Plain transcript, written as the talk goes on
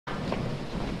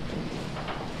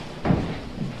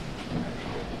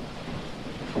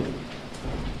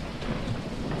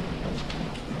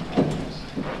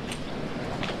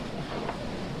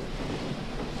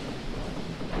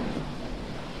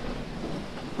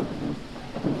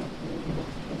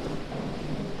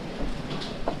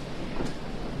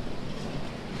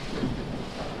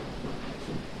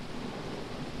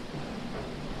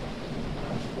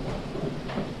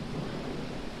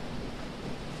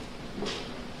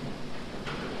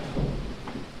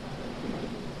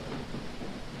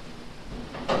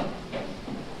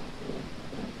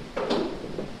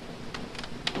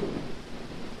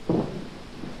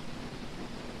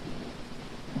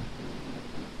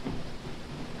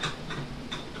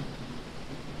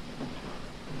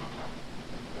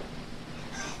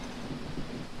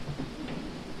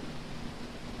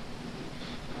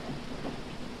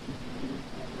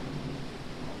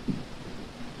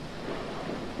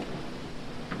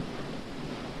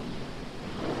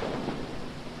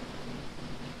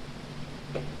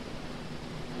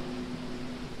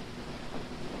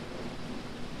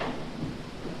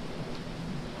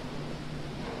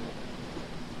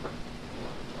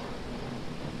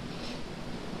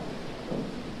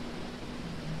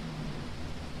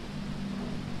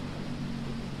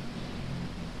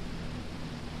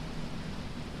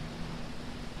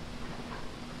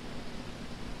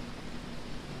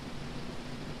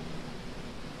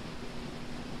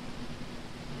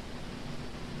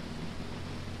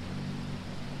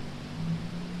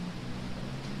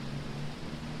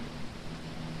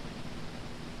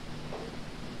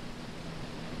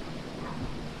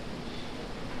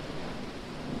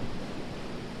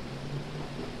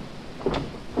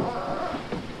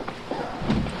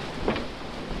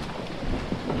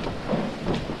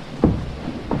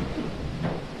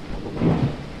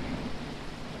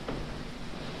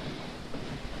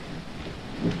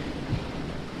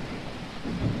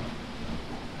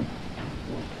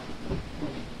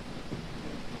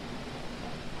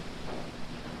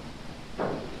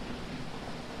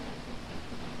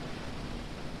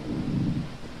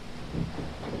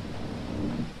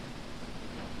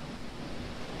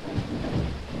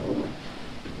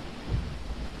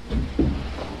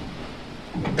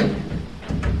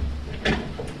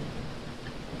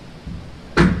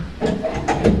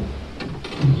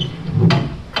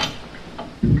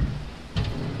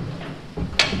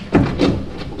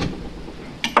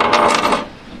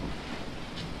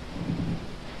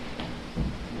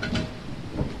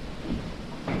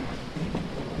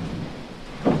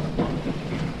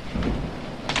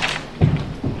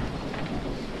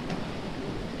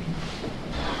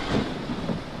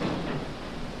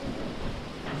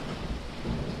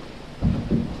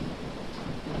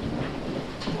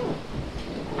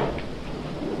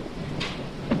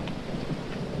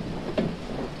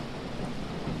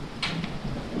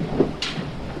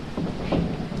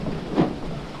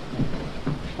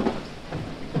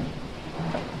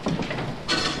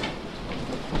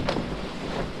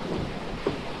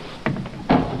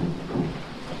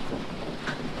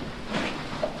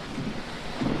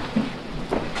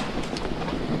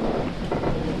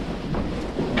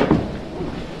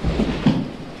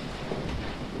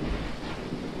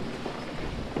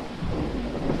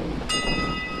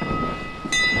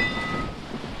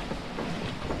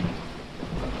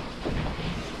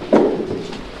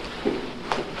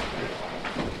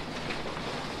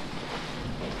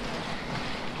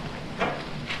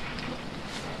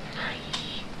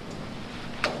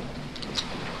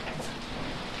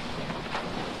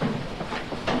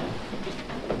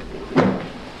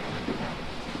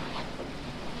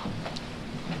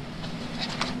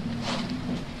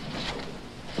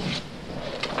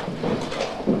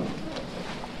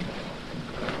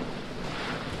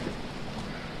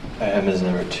AM is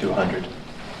number 200.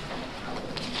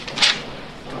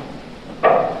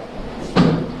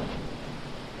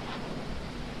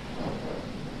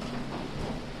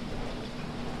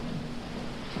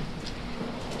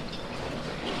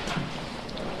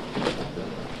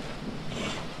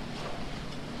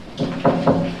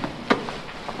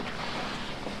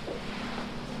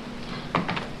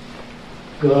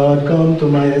 God, come to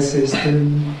my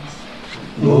assistance.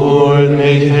 Lord,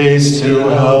 make haste to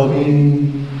help me.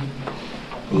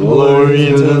 Glory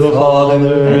to the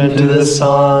Father, and to the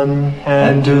Son,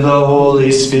 and to the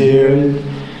Holy Spirit,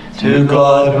 to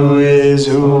God who is,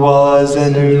 who was,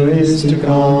 and who is to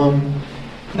come,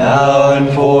 now and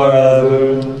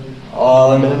forever.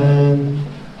 Amen.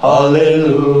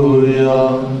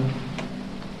 Hallelujah.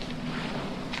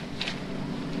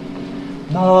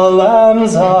 The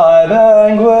Lamb's high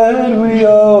banquet we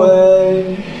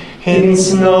await, in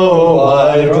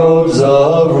snow-white robes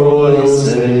of royal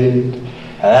state.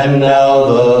 And now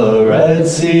the Red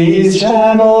Sea's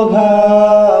channel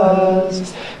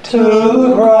passed,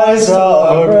 to Christ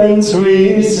our Prince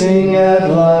we sing at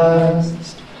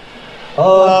last.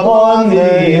 Upon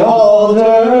the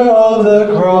altar of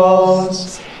the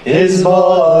cross, his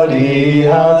body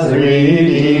hath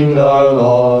redeemed our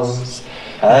loss,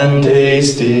 and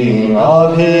tasting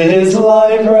of his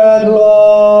life-red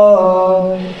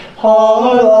blood,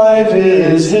 our life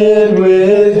is hid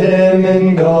with him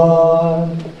in God.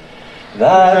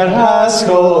 That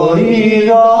Paschal Eve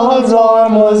God's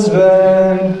arm was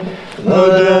bared, the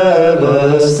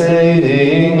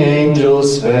devastating angel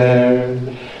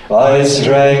spared. By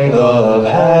strength of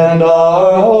hand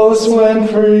our host went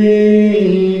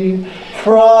free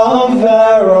from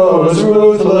Pharaoh's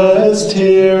ruthless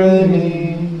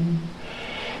tyranny.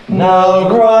 Now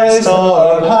Christ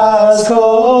our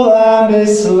Paschal Lamb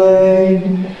is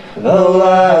slain, the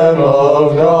Lamb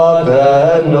of God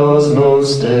that knows no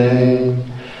stain.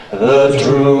 The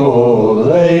true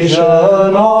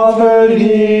oblation offered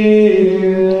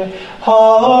here,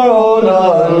 our own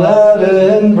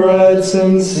unleavened bread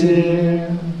sincere.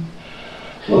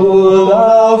 O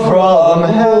thou from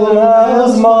heaven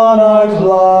as monarch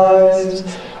flies,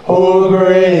 O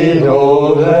great,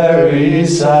 O very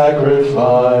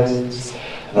sacrifice,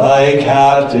 thy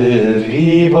captive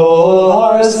people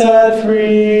are set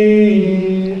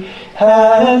free,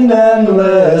 and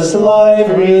endless life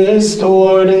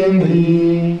restored in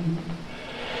thee.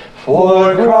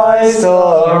 For Christ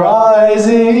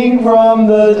arising from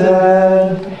the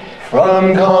dead,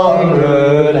 from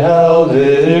conquered hell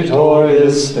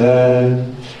victorious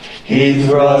sped, he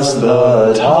thrust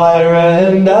the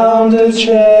tyrant down to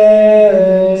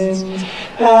chains,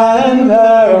 and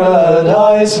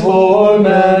paradise for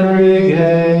man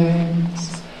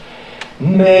regains.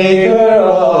 Maker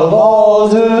of all,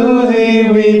 to thee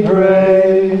we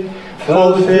pray,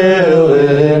 fulfill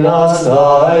in us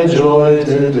thy joy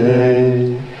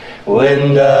today.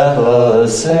 When death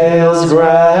assails,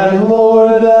 grant,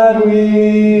 Lord, that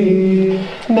we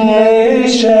may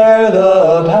share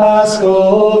the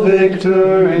Paschal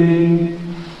victory.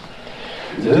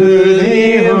 To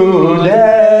thee who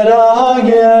dead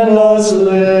again dost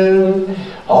live,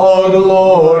 all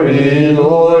glory,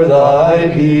 Lord,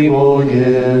 thy people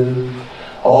give.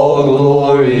 All all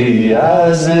glory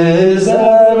as is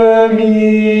ever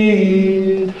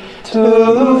meet to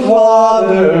the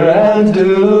Father and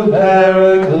to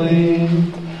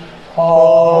Paraclete.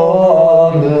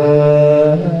 Amen.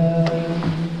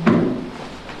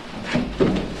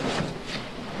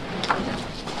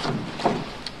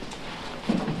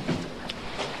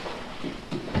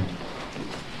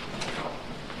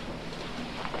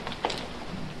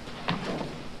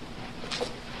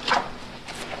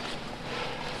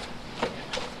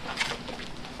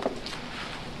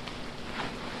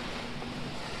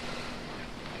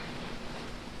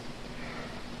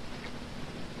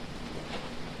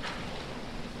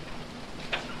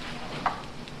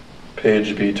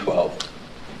 Page B12.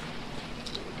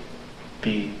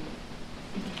 B.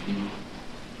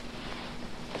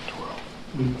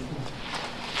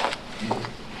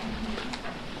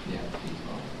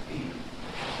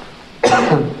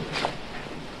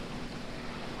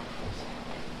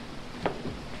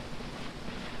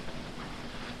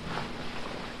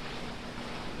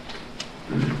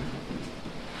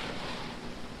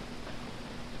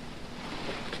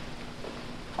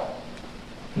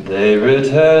 They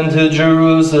returned to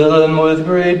Jerusalem with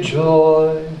great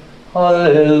joy.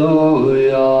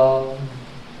 Alleluia.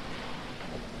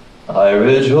 I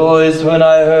rejoiced when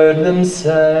I heard them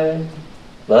say,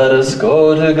 "Let us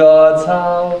go to God's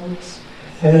house."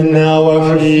 And now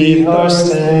our feet are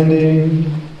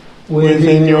standing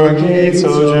within your gates,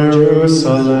 O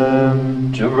Jerusalem.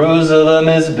 Jerusalem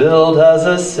is built as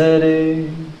a city,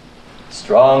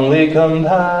 strongly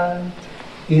compact.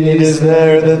 It is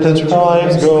there that the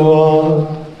tribes go up,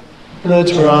 the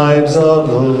tribes of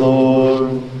the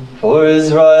Lord. For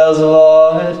Israel's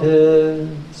law it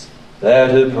is, there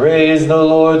to praise the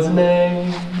Lord's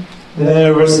name.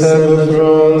 There were set the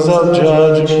thrones of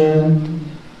judgment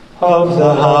of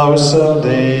the house of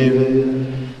David.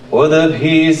 For the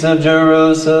peace of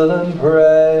Jerusalem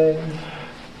pray,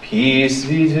 peace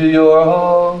be to your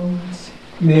homes.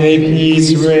 May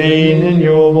peace reign in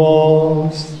your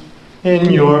walls,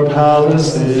 in your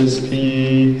palaces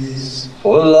peace.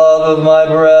 For love of my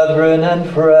brethren and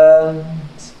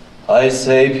friends, I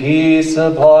say peace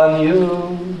upon you.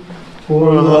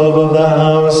 For love of the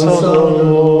house of the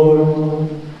Lord,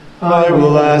 I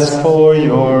will ask for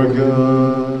your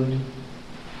good.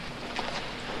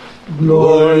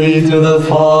 Glory to the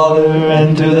Father,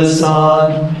 and to the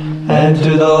Son, and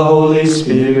to the Holy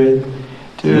Spirit,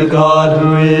 to God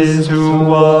who is, who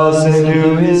was, and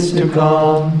who is to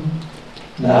come,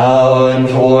 now and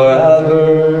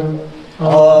forever.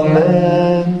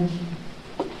 Amen.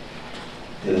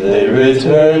 They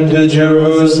returned to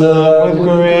Jerusalem with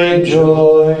great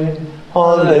joy.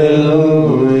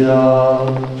 Alleluia.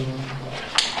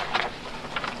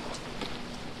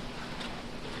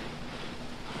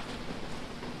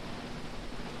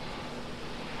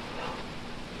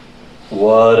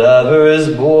 Whatever is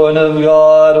born of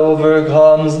God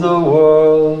overcomes the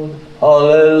world.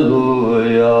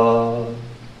 Alleluia.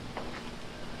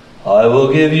 I will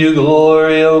give you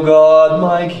glory, O God,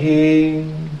 my King.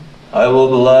 I will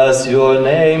bless your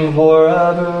name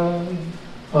forever.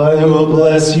 I will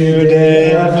bless you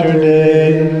day after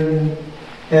day,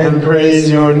 and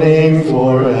praise your name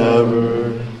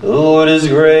forever. The Lord is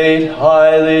great,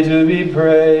 highly to be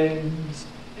praised.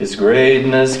 His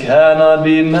greatness cannot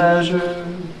be measured.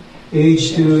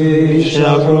 Age to age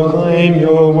shall proclaim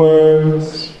your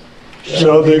works,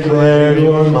 shall declare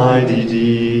your mighty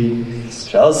deeds.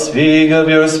 Shall speak of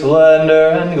your splendor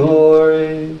and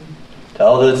glory,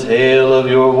 tell the tale of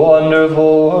your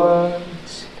wonderful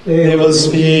works. They will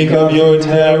speak of your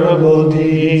terrible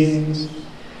deeds,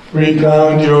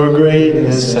 recount your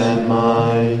greatness and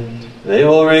might. They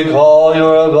will recall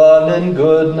your abundant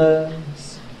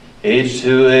goodness. Age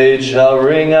to age shall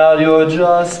ring out your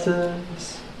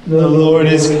justice. The Lord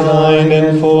is kind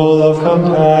and full of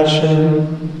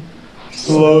compassion,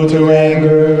 slow to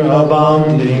anger,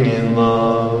 abounding in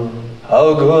love.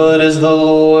 How good is the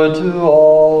Lord to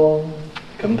all,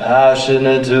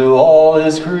 compassionate to all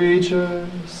his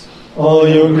creatures. All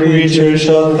your creatures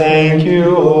shall thank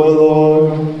you, O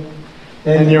Lord,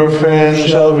 and your friends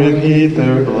shall repeat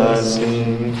their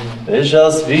blessing. They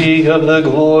shall speak of the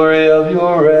glory of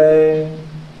your reign,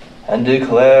 and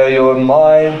declare your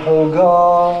might, O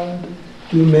God.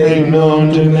 To make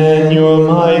known to men your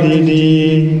mighty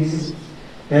deeds,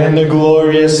 and the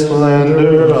glorious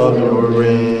splendor of your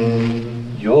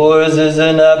reign. Yours is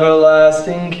an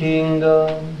everlasting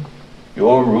kingdom.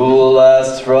 Your rule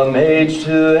lasts from age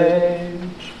to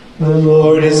age. The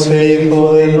Lord is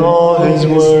faithful in all his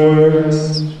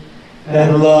words,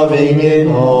 and loving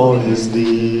in all his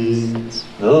deeds.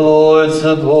 The Lord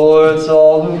supports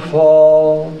all who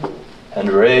fall,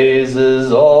 and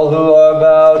raises all who are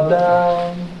bowed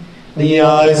down. The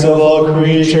eyes of all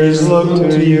creatures look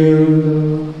to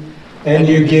you, and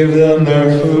you give them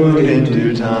their food in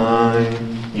due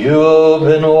time. You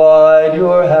open wide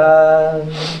your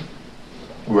hand,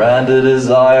 grant the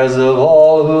desires of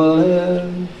all who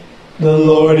live. The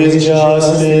Lord is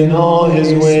just in all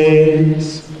his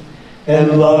ways,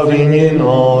 and loving in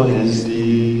all his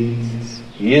deeds.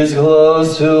 He is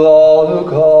close to all who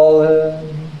call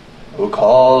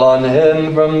on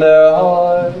him from their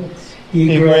hearts.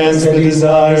 He grants the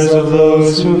desires of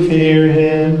those who fear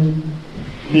him.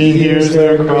 He hears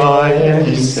their cry and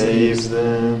he saves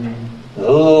them.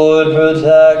 The Lord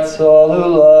protects all who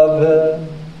love him,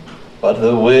 but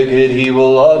the wicked he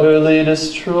will utterly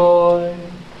destroy.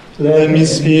 Let me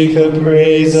speak the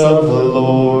praise of the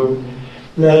Lord.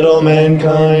 Let all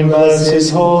mankind bless his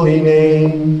holy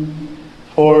name,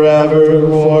 forever,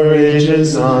 for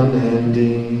ages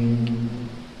unending.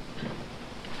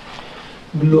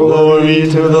 Glory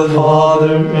to the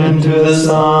Father, and to the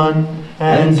Son,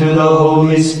 and to the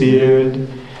Holy Spirit,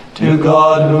 to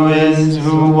God who is,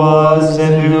 who was,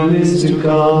 and who is to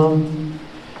come,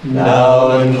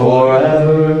 now and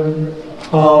forever.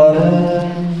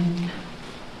 Amen.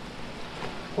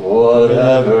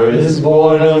 Whatever is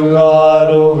born of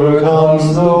God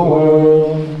overcomes the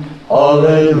world.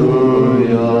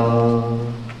 Alleluia.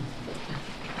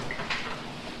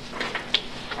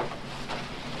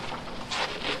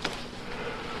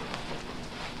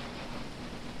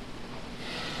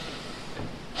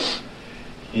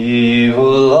 He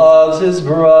who loves his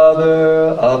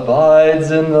brother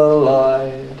abides in the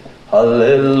light.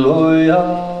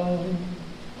 Alleluia.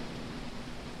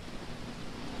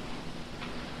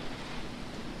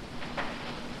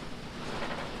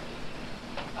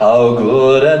 How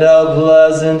good and how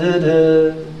pleasant it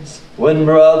is when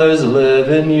brothers live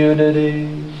in unity.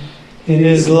 It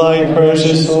is like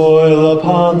precious oil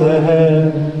upon the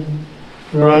head,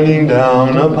 running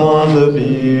down upon the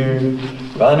beard,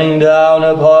 running down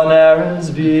upon Aaron's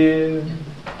beard,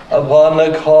 upon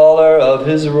the collar of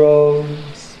his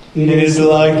robes. It is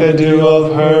like the dew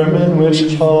of Hermon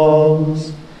which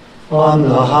falls on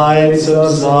the heights of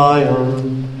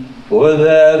Zion. For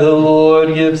there the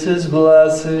Lord gives his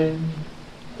blessing,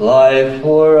 life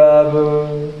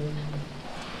forever.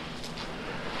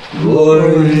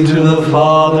 Glory to the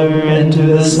Father, and to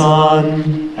the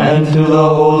Son, and to the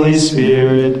Holy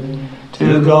Spirit,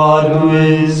 to God who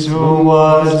is, who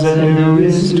was, and who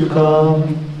is to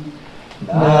come,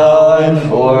 now and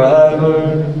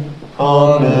forever.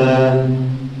 Amen.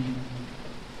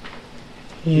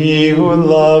 He who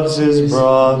loves his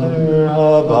brother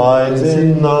abides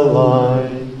in the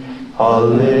light.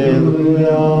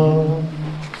 Alleluia.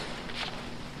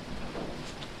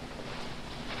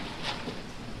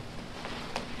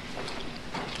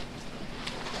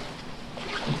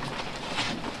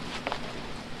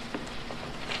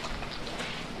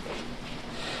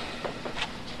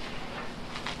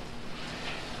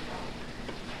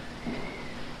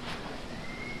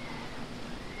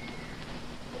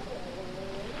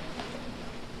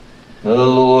 The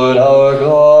Lord our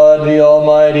God, the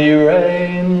Almighty,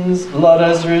 reigns. Let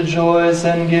us rejoice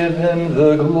and give him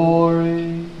the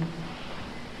glory.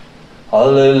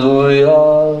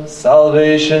 Alleluia.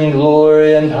 Salvation,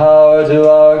 glory, and power to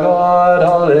our God.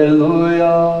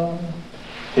 Alleluia.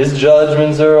 His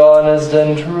judgments are honest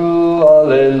and true.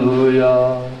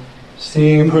 Alleluia.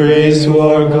 Sing praise to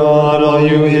our God, all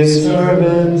you his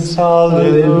servants.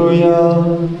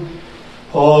 Alleluia.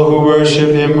 All who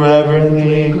worship him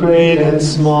reverently, great and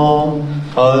small.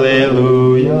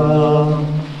 Alleluia.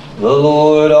 The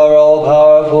Lord our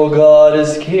all-powerful God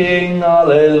is King.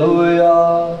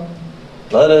 Alleluia.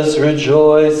 Let us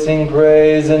rejoice, sing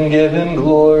praise, and give him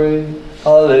glory.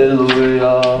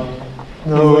 Alleluia.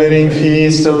 The wedding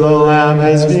feast of the Lamb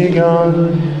has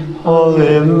begun.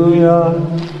 Alleluia.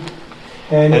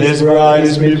 And his bride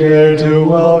is prepared to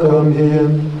welcome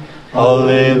him.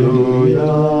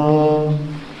 Alleluia.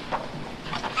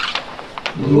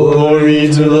 Glory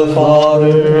to the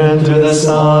Father, and to the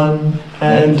Son,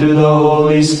 and to the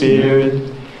Holy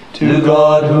Spirit, to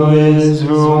God who is,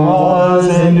 who was,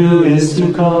 and who is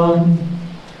to come,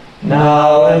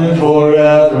 now and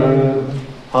forever.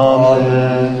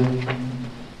 Amen.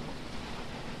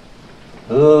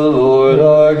 The Lord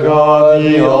our God,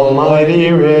 The Almighty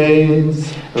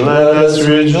reigns. Let us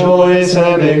rejoice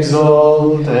and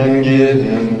exult and give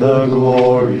him the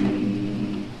glory.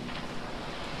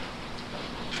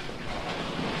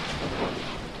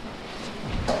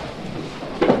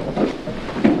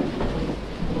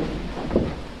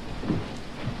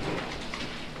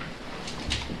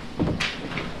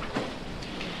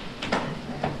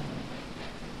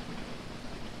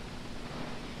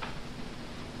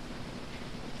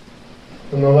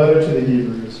 From the letter to the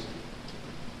Hebrews.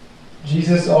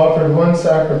 Jesus offered one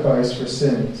sacrifice for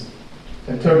sins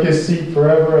and took his seat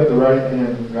forever at the right hand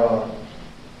of God.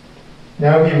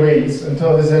 Now he waits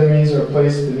until his enemies are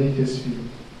placed beneath his feet.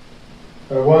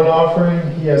 By one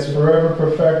offering, he has forever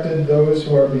perfected those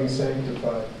who are being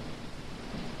sanctified.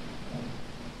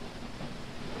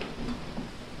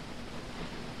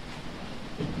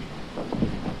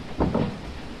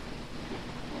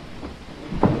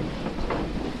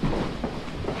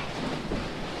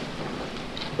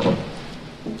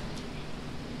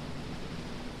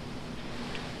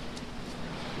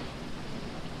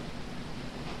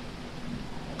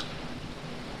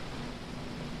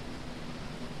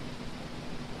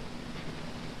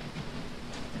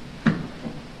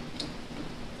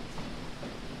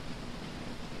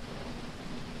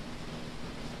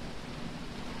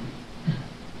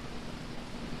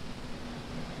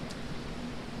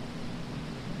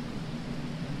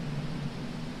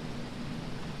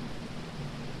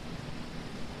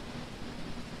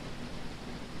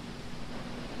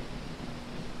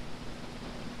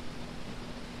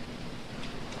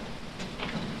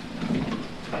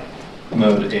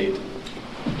 Mode 8.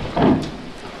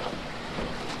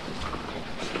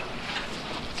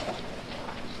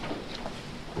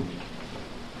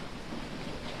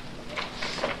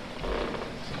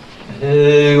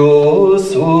 Ego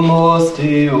sumus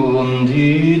tium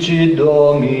dicit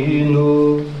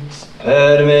Dominus,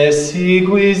 per me si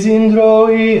quis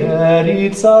indroi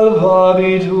erit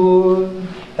salvabitur,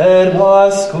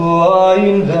 Pascua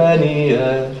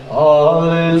inveniet.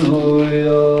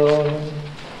 Alleluia.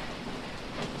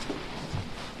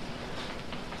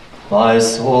 My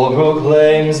soul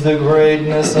proclaims the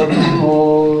greatness of the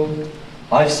Lord.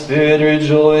 My spirit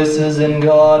rejoices in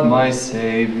God my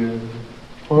Savior.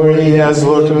 For he has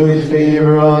looked with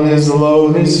favor on his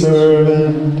lowly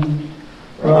servant.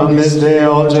 From this day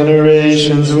all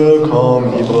generations will call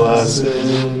me blessed.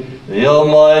 The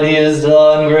Almighty has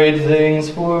done great things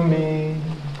for me,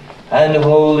 and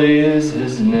holy is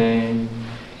his name.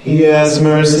 He has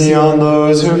mercy on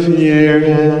those who fear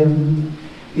him,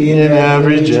 in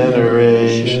every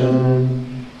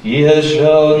generation. He has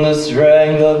shown the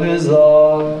strength of his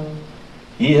arm.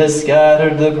 He has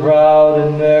scattered the proud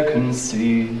in their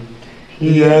conceit.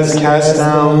 He has cast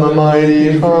down the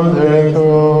mighty from their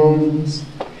thrones,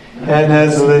 and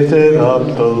has lifted up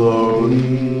the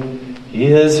lowly.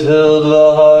 He has filled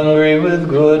the hungry with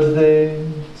good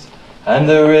things, and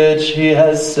the rich he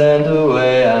has sent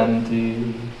away empty.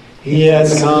 He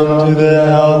has come to the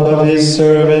help of his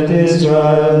servant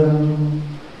Israel,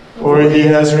 for he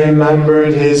has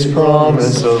remembered his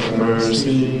promise of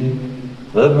mercy.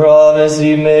 The promise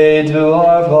he made to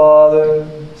our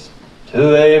fathers,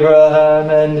 to Abraham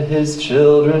and his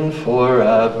children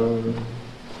forever.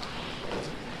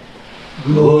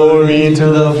 Glory to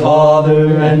the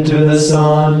Father, and to the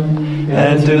Son,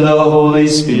 and to the Holy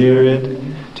Spirit,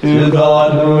 to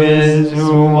God who is,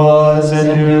 who was,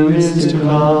 and who is to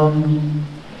come,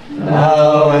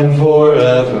 now and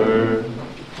forever.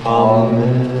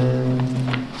 Amen.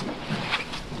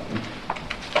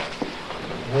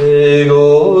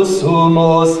 Ego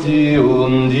sumus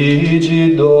Deum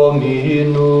dicit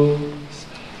Dominus,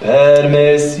 per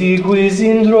me si quis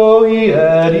indroi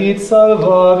erit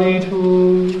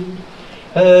salvabitur,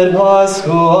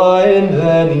 Pascua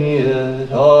inveniet.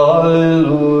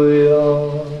 Alleluia.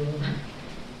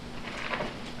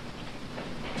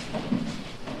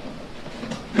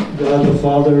 God the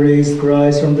Father raised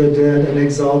Christ from the dead and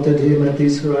exalted him at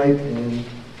his right hand.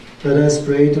 Let us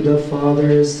pray to the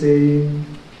Father, saying,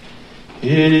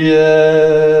 Kyrie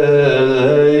eleison.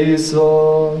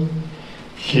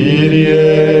 Kyrie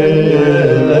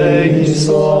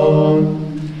eleison.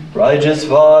 Righteous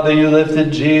Father, you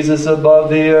lifted Jesus above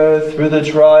the earth through the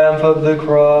triumph of the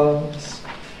cross.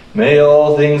 May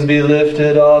all things be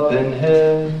lifted up in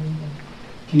him.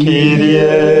 Kyrie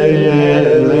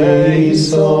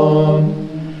eleison.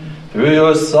 Through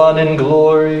your Son in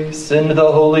glory, send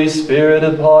the Holy Spirit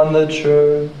upon the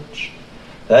Church,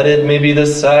 that it may be the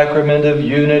sacrament of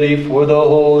unity for the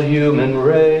whole human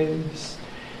race.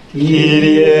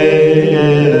 Kyrie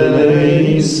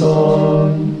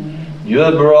eleison. You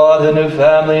have brought a new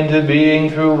family into being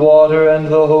through water and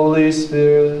the Holy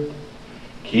Spirit.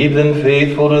 Keep them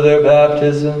faithful to their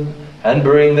baptism and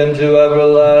bring them to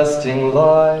everlasting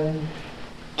life.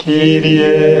 Kyrie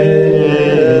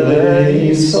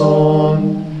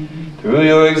eleison. Through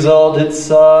your exalted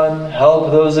Son,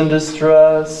 help those in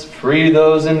distress, free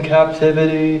those in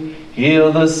captivity,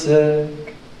 heal the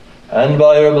sick, and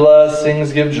by your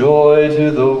blessings give joy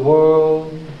to the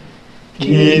world.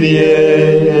 Kyrie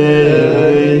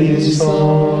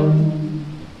eleison.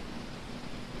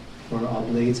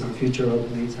 future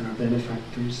oblates and our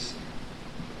benefactors,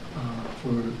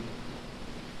 for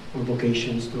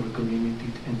vocations to our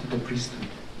community and to the priesthood.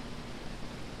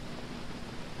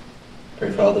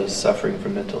 Pray for all those suffering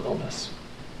from mental illness.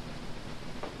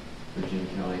 For Jim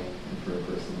Kelly and for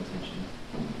personal attention.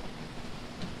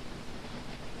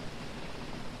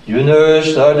 You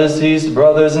nourished our deceased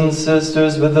brothers and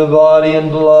sisters with the body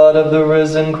and blood of the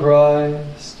risen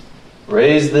Christ.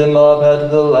 Raise them up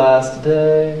at the last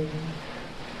day.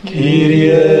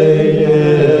 Kyrie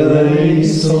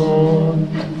eleison.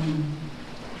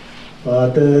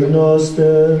 Pater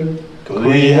noster,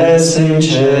 Qui es in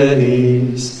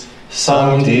celis,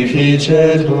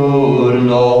 sanctificetur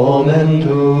nomen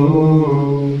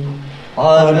tuum,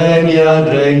 adveniat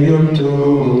regnum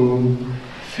tuum,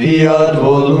 fiat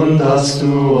voluntas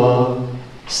tua,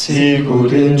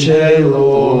 sicut in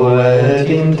cielo et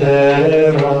in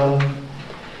terra.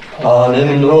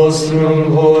 Panem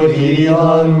nostrum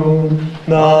quotidianum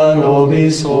da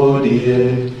nobis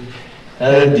hodie,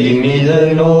 et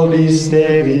dimitte nobis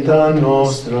debita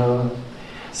nostra,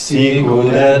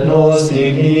 sicut et nos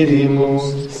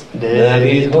dimidimus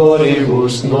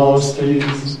debitoribus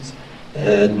nostris,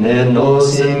 et ne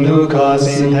nos inducas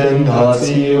in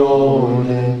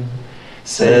tentatione,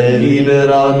 sed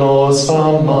libera nos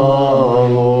a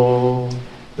malo.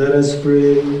 let us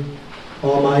pray.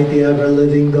 Almighty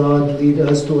ever-living God, lead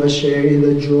us to a share in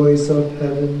the joys of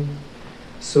heaven,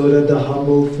 so that the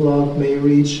humble flock may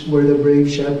reach where the brave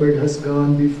shepherd has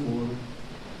gone before,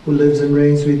 who lives and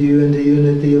reigns with you in the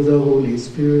unity of the Holy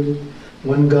Spirit,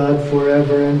 one God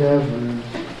forever and ever.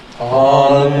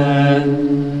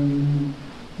 Amen.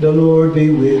 The Lord be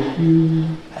with you.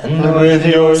 And with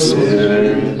your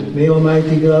spirit. May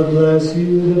Almighty God bless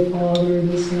you, the Father,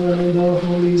 the Son, and the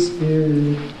Holy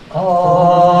Spirit.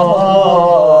 Amen.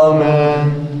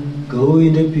 Go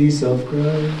in the peace of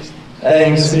Christ.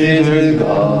 Thanks be to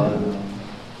God.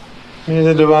 May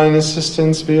the divine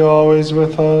assistance be always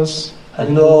with us.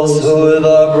 And also with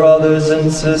our brothers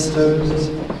and sisters.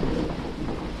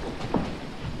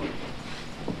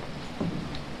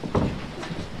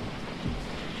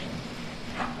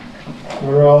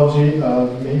 Marology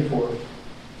of May 4th.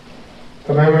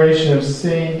 Commemoration of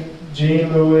Saint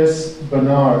Jean-Louis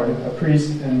Bernard, a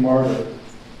priest and martyr.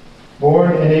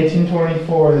 Born in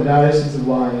 1824 in the Diocese of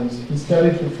Lyons, he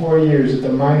studied for 4 years at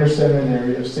the minor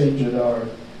seminary of Saint Godard.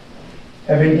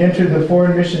 Having entered the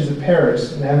foreign missions of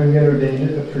Paris and having been ordained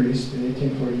a priest in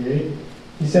 1848,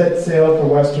 he set sail for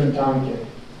western Tonkin.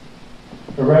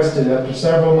 Arrested after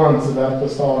several months of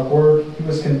apostolic work, he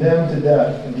was condemned to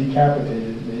death and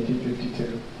decapitated in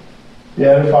 1852.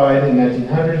 Beatified in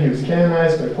 1900, he was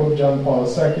canonized by Pope John Paul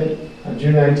II on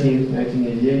June 19,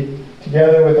 1988,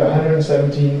 together with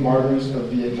 117 martyrs of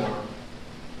Vietnam.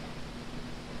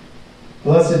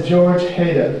 Blessed George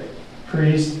Haydock,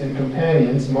 priest and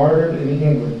companions, martyred in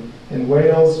England and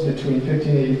Wales between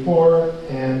 1584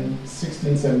 and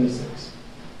 1676.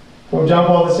 Pope John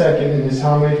Paul II, in his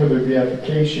homily for their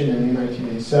beatification in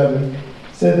 1987,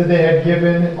 said that they had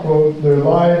given, quote, their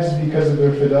lives because of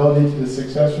their fidelity to the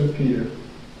successor of Peter,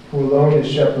 who alone is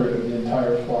shepherd of the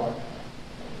entire flock.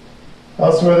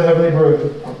 Elsewhere,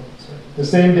 the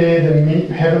same day,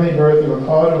 the heavenly birth of a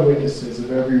cloud of witnesses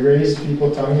of every race, people,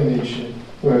 tongue, and nation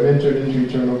who have entered into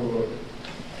eternal glory.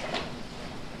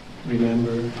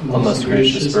 Remember, O most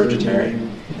gracious Virgin Mary,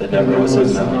 that never was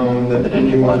it known that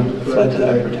anyone who fled to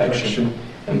thy protection,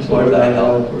 implored thy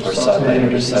help, or sought thy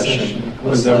intercession,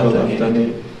 was ever left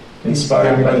unaided.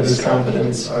 Inspired by this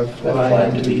confidence, I fly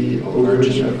unto thee, O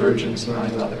Virgin of Virgins, my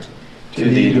Mother. To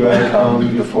thee do I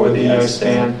come, before thee I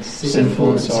stand,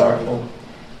 sinful and sorrowful.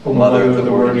 O Mother of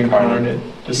the Word incarnate,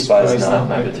 despise not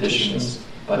my petitions,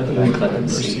 but thy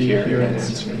clemency hear and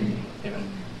answer me.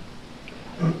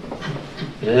 Amen.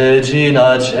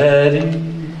 Regina Celi,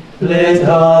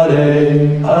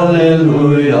 letare,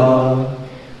 alleluia,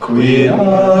 quia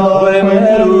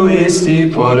meruisti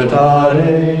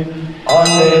portare,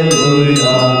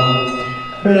 alleluia.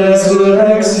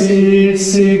 Resurrexit,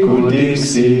 sicut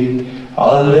dixit,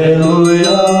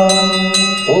 alleluia.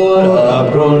 Ora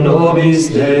pro nobis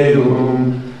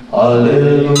Deum,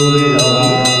 alleluia.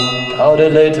 Gaude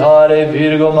letare,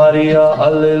 Virgo Maria,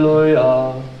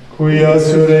 alleluia. Quia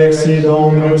surrexit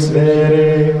Dominus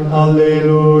vere,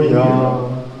 alleluia.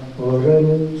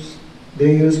 Oremus.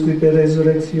 Deus, qui per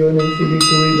resurrectionem Filii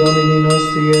Tui Domini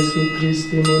nostri Iesu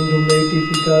Christi mundum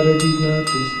beatificare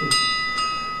dignatus est.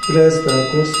 Presta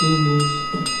cosumus,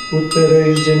 ut per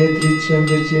eis genitricem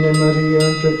Virgine Maria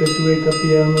perpetue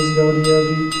capiamus gaudia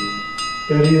viti,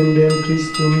 per iundem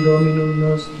Christum Dominum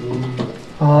nostrum.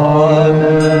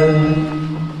 Amen.